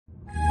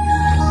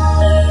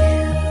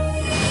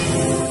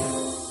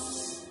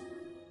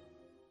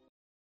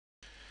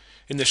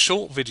In this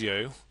short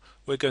video,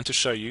 we're going to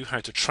show you how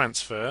to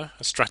transfer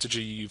a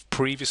strategy you've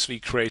previously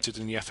created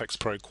in the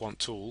FxPro Quant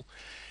tool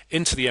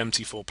into the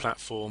MT4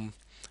 platform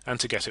and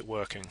to get it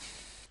working.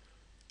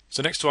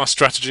 So next to our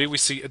strategy we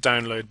see a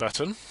download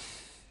button.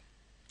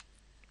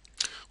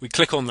 We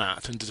click on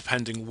that, and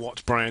depending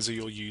what browser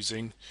you're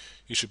using,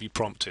 you should be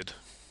prompted.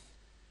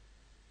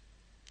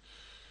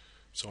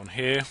 So on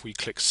here we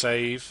click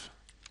Save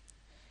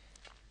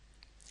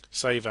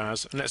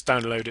As, and let's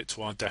download it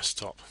to our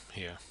desktop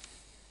here.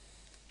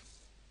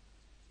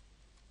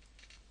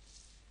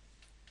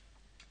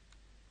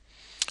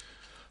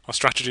 Our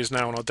strategy is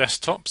now on our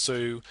desktop,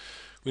 so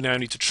we now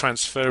need to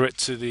transfer it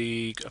to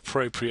the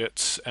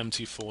appropriate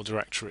MT4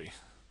 directory.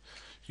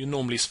 You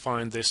normally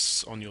find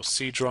this on your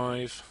C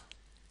drive,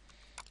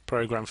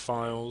 Program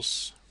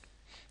Files.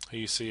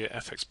 Here you see it,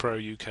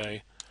 FxPro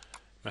UK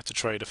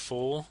MetaTrader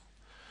 4,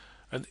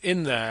 and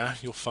in there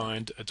you'll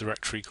find a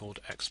directory called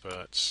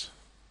Experts.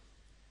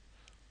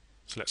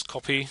 So let's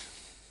copy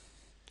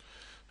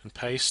and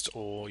paste,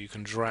 or you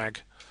can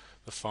drag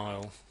the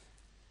file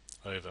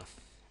over.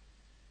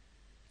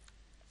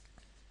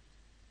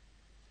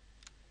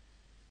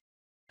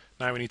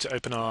 Now we need to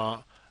open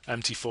our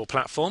MT4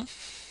 platform,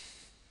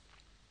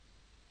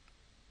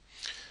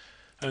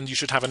 and you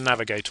should have a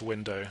navigator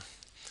window.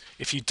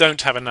 If you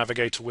don't have a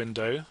navigator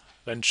window,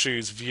 then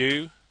choose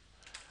View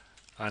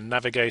and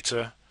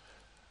Navigator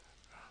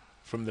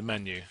from the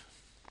menu.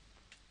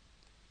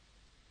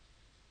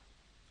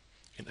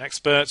 In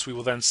Experts we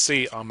will then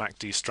see our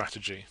MACD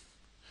strategy.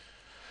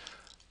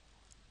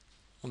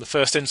 On the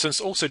first instance,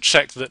 also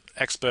check that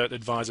Expert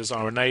Advisors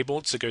are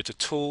enabled, so go to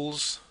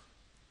Tools,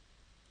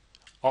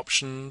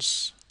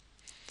 Options,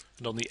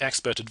 and on the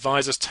Expert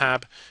Advisors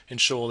tab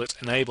ensure that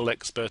Enable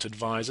Expert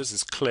Advisors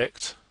is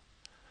clicked,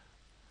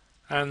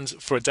 and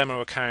for a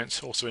demo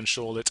account also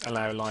ensure that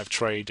Allow Live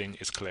Trading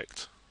is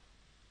clicked.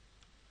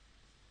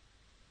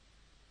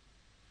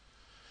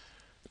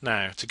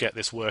 Now to get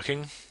this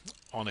working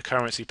on a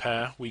currency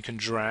pair, we can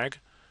drag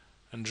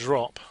and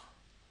drop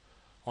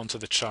onto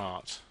the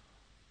chart.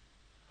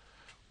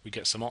 We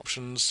get some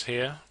options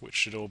here which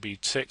should all be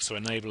ticked, so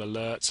Enable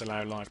Alerts,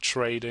 Allow Live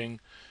Trading,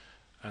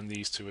 and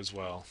these two as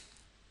well.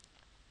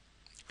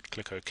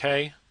 Click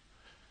OK.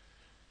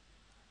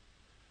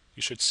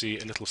 You should see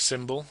a little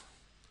symbol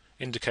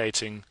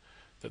indicating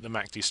that the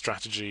MACD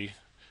strategy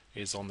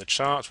is on the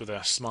chart with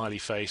a smiley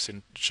face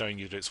showing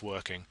you that it's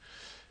working.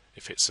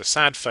 If it's a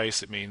sad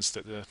face, it means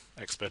that the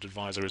Expert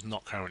Advisor is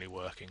not currently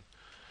working.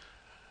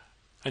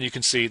 And you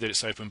can see that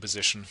it's open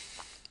position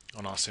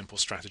on our simple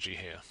strategy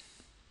here.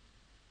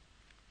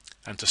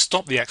 And to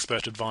stop the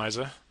Expert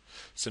Advisor,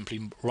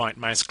 simply right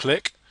mouse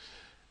click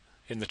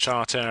in the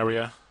chart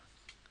area,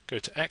 go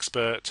to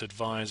Expert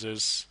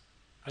Advisors,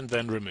 and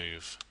then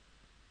remove.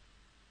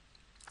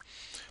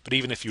 But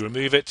even if you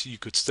remove it, you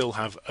could still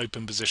have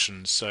open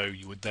positions, so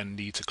you would then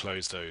need to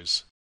close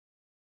those.